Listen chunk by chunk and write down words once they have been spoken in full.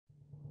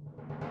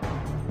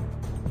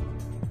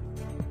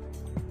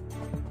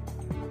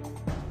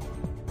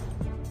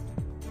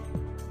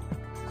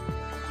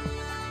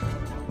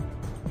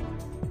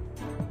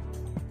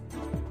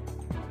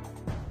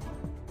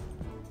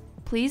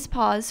Please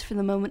pause for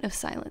the moment of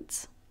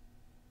silence.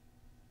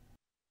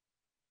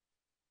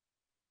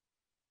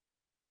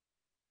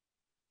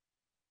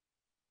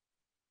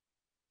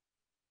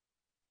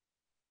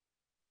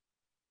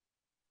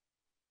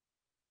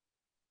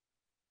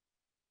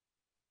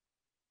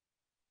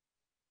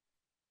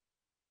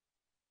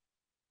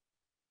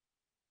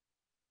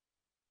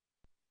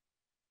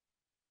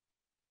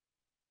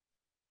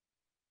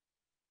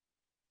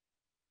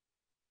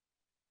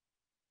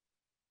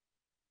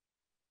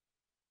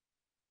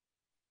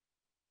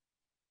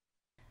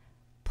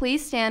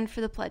 Please stand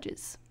for the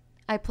pledges.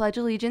 I pledge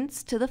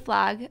allegiance to the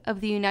flag of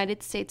the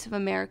United States of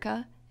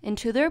America and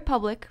to the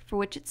republic for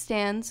which it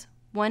stands,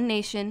 one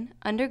nation,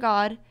 under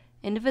God,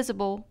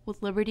 indivisible,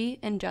 with liberty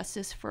and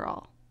justice for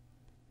all.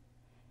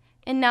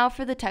 And now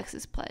for the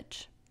Texas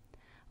Pledge.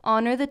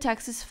 Honor the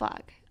Texas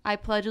flag. I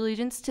pledge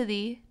allegiance to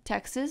thee,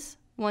 Texas,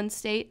 one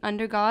state,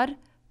 under God,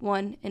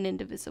 one and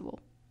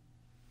indivisible.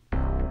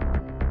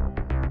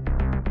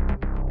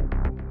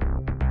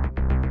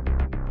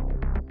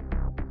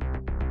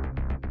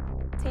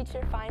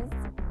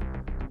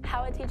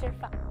 How a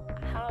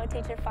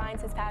teacher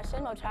finds his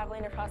passion while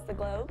traveling across the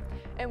globe.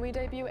 And we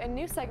debut a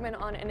new segment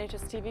on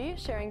NHSTV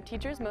sharing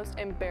teachers' most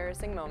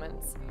embarrassing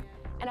moments.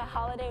 And a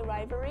holiday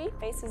rivalry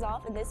faces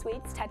off in this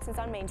week's Texans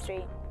on Main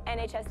Street.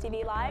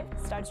 NHSTV Live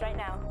starts right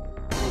now.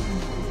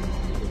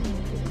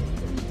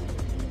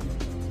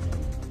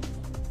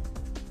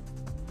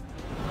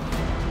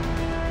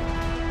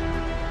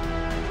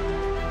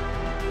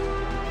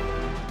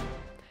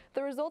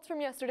 The results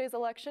from yesterday's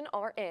election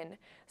are in.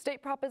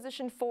 State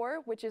Proposition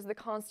 4, which is the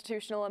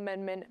constitutional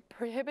amendment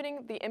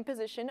prohibiting the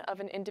imposition of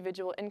an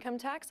individual income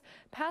tax,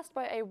 passed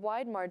by a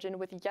wide margin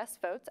with yes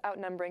votes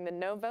outnumbering the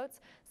no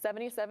votes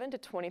 77 to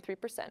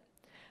 23%.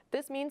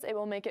 This means it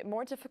will make it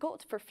more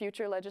difficult for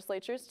future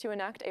legislatures to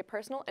enact a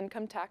personal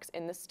income tax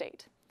in the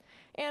state.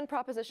 And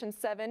Proposition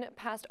 7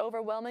 passed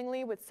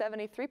overwhelmingly with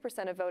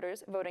 73% of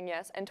voters voting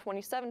yes and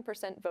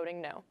 27%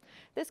 voting no.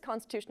 This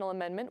constitutional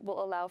amendment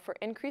will allow for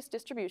increased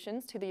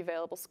distributions to the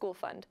available school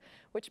fund,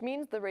 which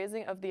means the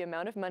raising of the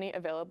amount of money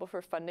available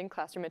for funding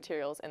classroom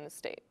materials in the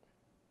state.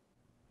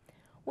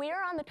 We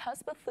are on the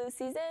cusp of flu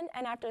season,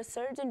 and after a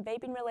surge in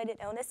vaping-related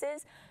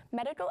illnesses,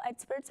 medical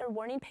experts are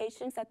warning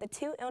patients that the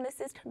two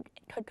illnesses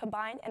could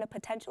combine in a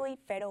potentially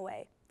fatal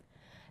way.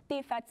 The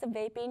effects of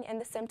vaping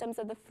and the symptoms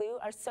of the flu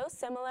are so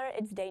similar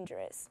it's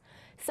dangerous.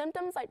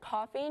 Symptoms like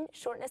coughing,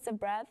 shortness of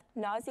breath,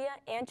 nausea,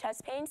 and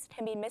chest pains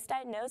can be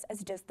misdiagnosed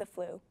as just the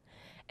flu.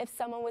 If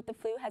someone with the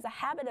flu has a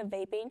habit of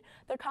vaping,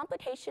 their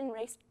complication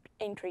risk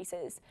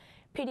increases.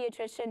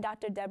 Pediatrician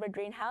Dr. Deborah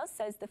Greenhouse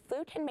says the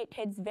flu can make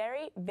kids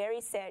very,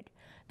 very sick.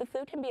 The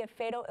flu can be a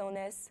fatal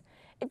illness.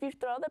 If you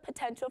throw the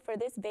potential for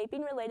this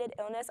vaping-related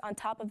illness on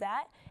top of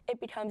that,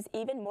 it becomes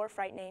even more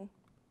frightening.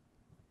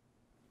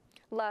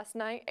 Last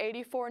night,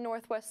 84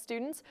 Northwest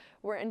students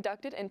were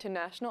inducted into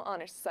National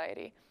Honor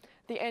Society.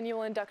 The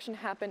annual induction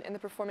happened in the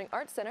Performing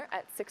Arts Center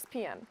at 6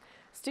 p.m.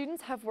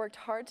 Students have worked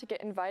hard to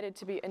get invited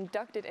to be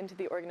inducted into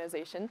the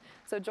organization,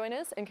 so join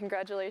us in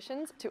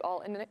congratulations to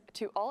all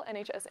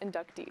NHS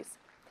inductees.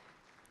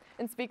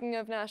 And speaking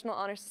of National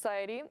Honor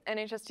Society,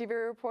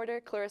 NHSTV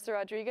reporter Clarissa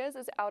Rodriguez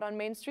is out on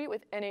Main Street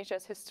with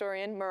NHS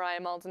historian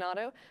Mariah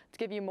Maldonado to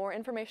give you more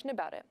information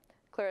about it.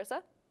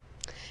 Clarissa?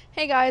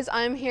 Hey guys,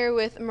 I'm here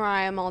with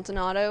Mariah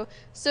Maldonado.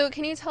 So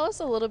can you tell us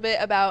a little bit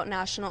about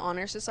National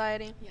Honor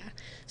Society? Yeah.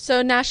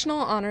 So National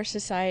Honor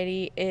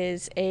Society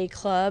is a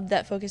club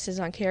that focuses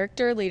on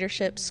character,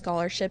 leadership,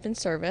 scholarship, and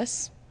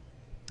service.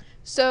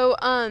 So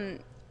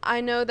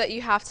I know that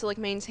you have to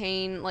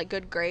maintain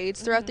good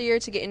grades throughout the year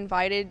to get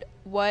invited.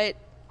 What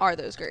are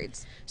those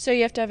grades? So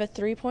you have to have a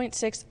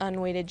 3.6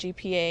 unweighted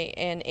GPA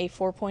and a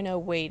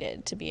 4.0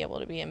 weighted to be able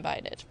to be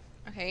invited.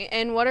 Okay,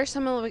 and what are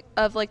some of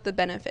the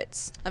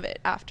benefits of it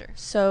after?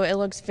 So it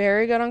looks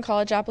very good on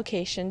college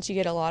applications. You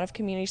get a lot of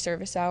community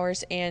service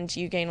hours and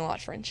you gain a lot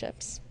of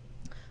friendships.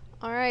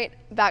 All right,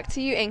 back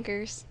to you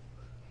anchors.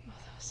 Oh,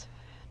 that was so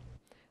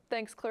bad.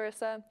 Thanks,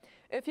 Clarissa.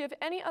 If you have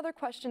any other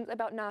questions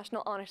about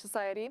National Honor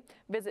Society,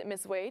 visit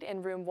Ms. Wade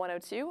in room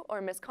 102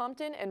 or Ms.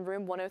 Compton in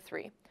room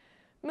 103.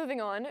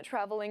 Moving on,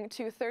 traveling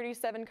to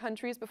 37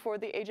 countries before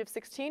the age of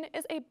 16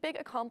 is a big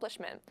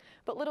accomplishment,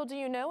 but little do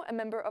you know, a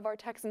member of our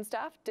Texan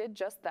staff did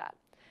just that.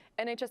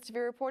 NHSTV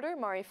reporter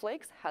Mari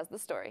Flakes has the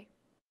story.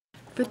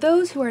 For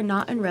those who are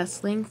not in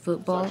wrestling,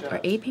 football,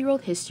 or AP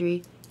World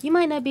History, you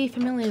might not be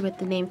familiar with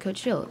the name Coach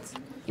Shields.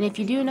 And if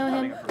you do know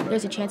him,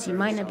 there's a chance you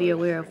might not be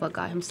aware of what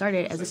got him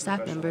started as a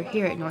staff member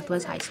here at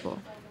Northwest High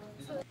School.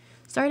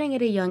 Starting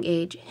at a young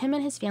age, him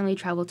and his family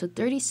traveled to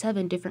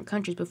 37 different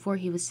countries before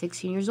he was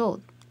 16 years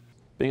old.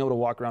 Being able to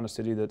walk around a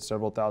city that's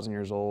several thousand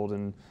years old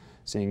and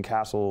seeing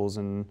castles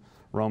and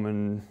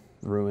Roman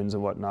ruins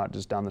and whatnot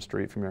just down the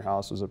street from your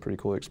house was a pretty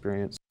cool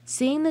experience.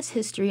 Seeing this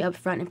history up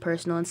front and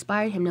personal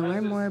inspired him to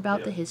learn more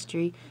about the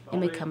history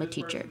and become a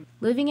teacher.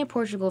 Living in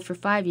Portugal for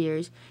 5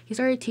 years, he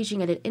started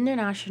teaching at an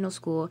international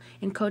school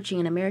and coaching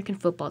an American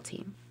football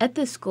team. At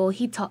this school,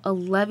 he taught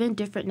 11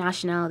 different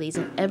nationalities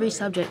in every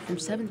subject from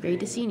 7th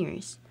grade to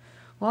seniors.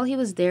 While he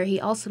was there,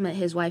 he also met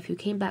his wife who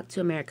came back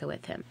to America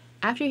with him.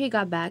 After he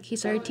got back, he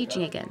started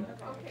teaching again.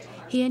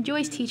 He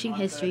enjoys teaching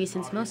history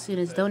since most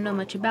students don't know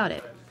much about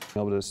it.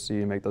 Being able to see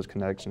and make those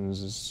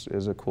connections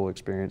is a cool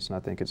experience, and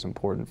I think it's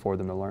important for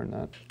them to learn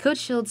that. Coach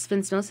Shields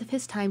spends most of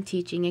his time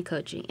teaching and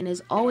coaching and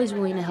is always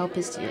willing to help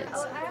his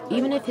students.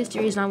 Even if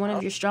history is not one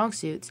of your strong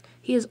suits,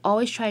 he is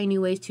always trying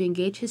new ways to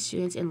engage his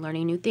students in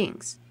learning new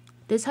things.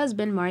 This has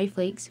been Mari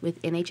Flakes with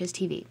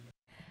NHSTV.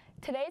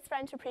 Today's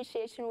French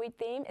Appreciation Week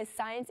theme is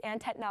science and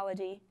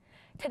technology.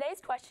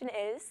 Today's question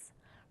is,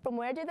 from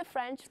where do the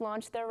French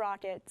launch their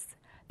rockets?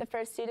 The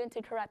first student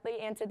to correctly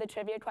answer the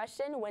trivia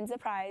question wins a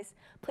prize.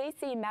 Please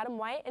see Madam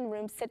White in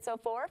room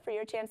 604 for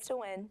your chance to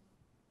win.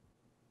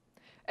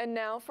 And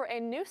now for a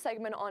new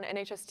segment on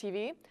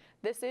NHSTV,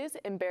 this is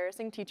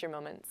Embarrassing Teacher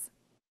Moments.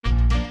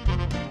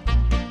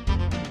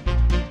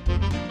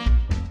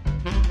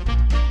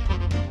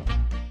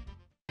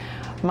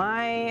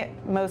 My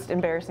most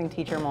embarrassing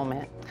teacher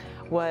moment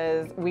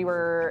was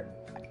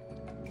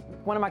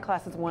one of my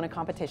classes won a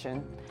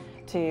competition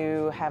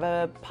to have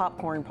a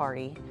popcorn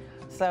party.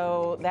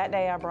 So that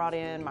day I brought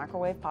in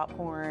microwave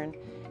popcorn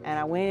and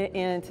I went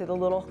into the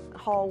little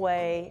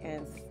hallway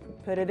and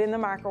put it in the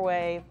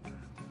microwave,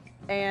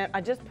 and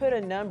I just put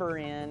a number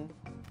in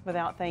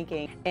without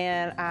thinking,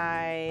 and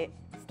I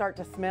start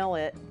to smell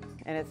it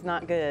and it's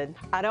not good.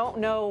 I don't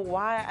know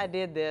why I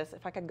did this.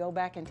 If I could go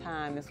back in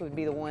time, this would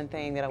be the one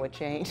thing that I would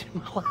change in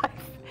my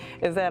life,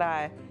 is that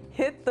I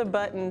hit the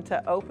button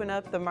to open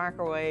up the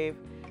microwave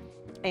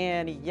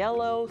and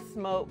yellow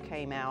smoke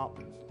came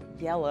out.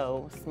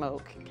 Yellow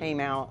smoke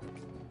came out.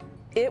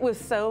 It was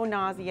so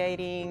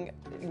nauseating.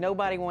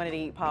 Nobody wanted to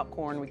eat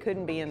popcorn. We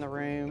couldn't be in the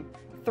room.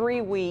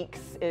 3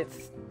 weeks, it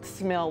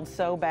smelled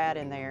so bad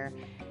in there.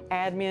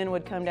 Admin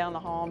would come down the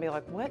hall and be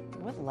like,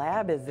 what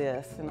lab is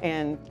this?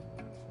 And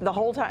the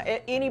whole time,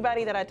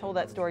 anybody that I told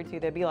that story to,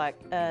 they'd be like,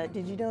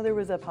 did you know there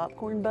was a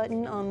popcorn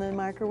button on the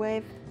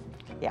microwave?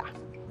 Yeah,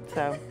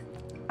 so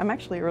I'm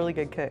actually a really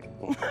good cook.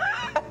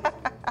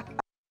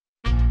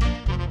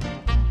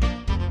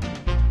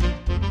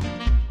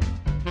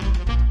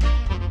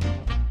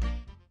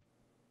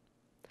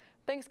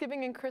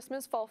 Thanksgiving and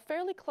Christmas fall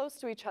fairly close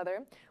to each other,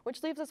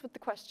 which leaves us with the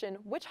question,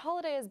 which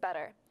holiday is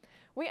better?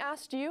 We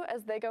asked you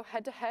as they go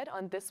head-to-head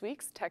on this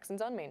week's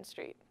Texans on Main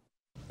Street.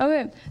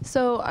 Okay,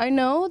 so I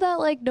know that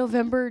like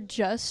November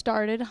just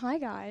started. Hi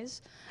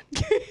guys.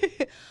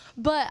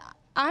 But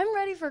I'm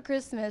ready for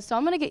Christmas, so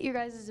I'm gonna get your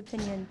guys'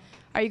 opinion.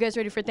 Are you guys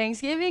ready for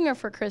Thanksgiving or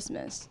for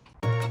Christmas?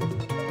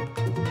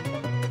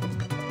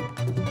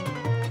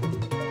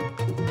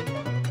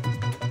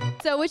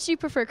 So which do you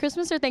prefer,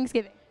 Christmas or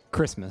Thanksgiving?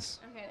 Christmas.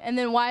 Okay, and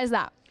then why is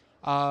that?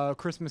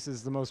 Christmas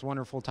is the most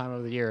wonderful time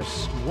of the year.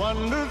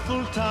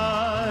 Wonderful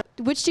time.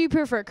 Which do you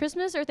prefer,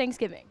 Christmas or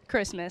Thanksgiving?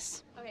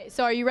 Christmas. Okay,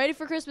 so are you ready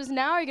for Christmas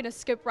now, or are you gonna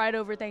skip right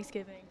over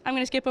Thanksgiving? I'm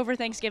going to skip over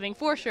Thanksgiving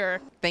for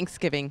sure.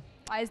 Thanksgiving.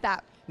 Why is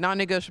that?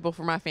 Non-negotiable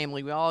for my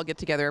family. We all get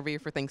together every year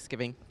for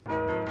Thanksgiving.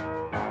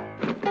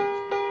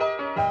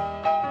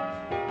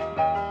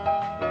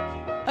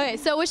 Okay,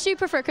 so which do you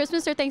prefer,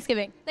 Christmas or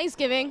Thanksgiving?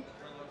 Thanksgiving.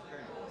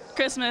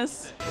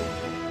 Christmas.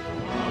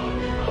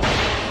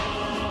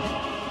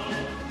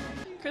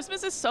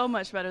 Christmas is so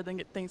much better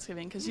than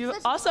Thanksgiving because you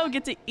also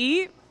get to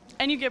eat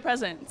and you get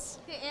presents.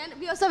 Okay, and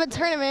we also have a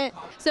tournament.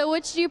 So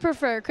which do you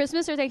prefer,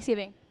 Christmas or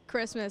Thanksgiving?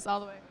 Christmas all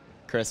the way.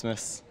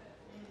 Christmas.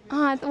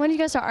 When did you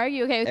guys start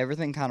arguing? Okay.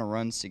 Everything kind of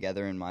runs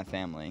together in my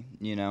family,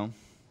 you know?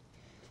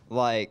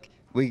 Like,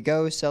 we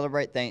go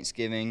celebrate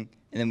Thanksgiving,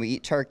 and then we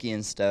eat turkey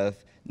and stuff.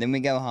 Then we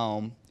go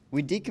home,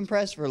 we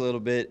decompress for a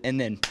little bit, and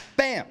then,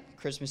 bam!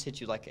 Christmas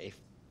hits you like a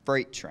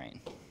freight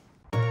train.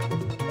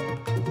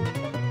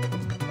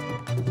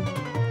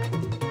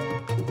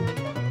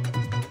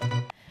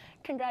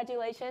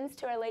 Congratulations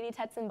to our Lady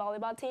Texan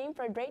volleyball team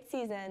for a great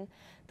season.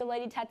 The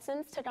Lady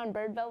Texans took on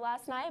Birdville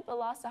last night, but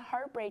lost a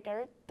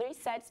heartbreaker, 3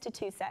 sets to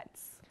 2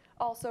 sets.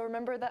 Also,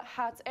 remember that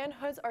hats and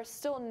hoods are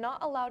still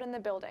not allowed in the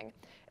building.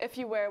 If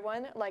you wear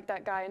one, like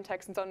that guy in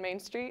Texans on Main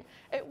Street,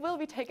 it will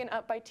be taken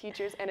up by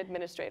teachers and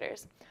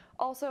administrators.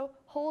 Also,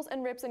 holes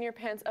and rips in your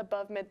pants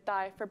above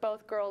mid-thigh for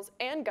both girls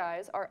and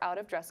guys are out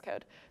of dress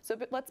code. So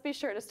let's be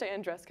sure to stay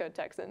in dress code,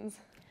 Texans.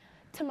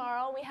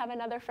 Tomorrow, we have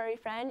another furry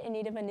friend in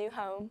need of a new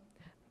home.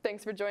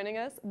 Thanks for joining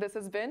us. This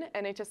has been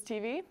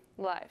NHSTV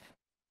Live.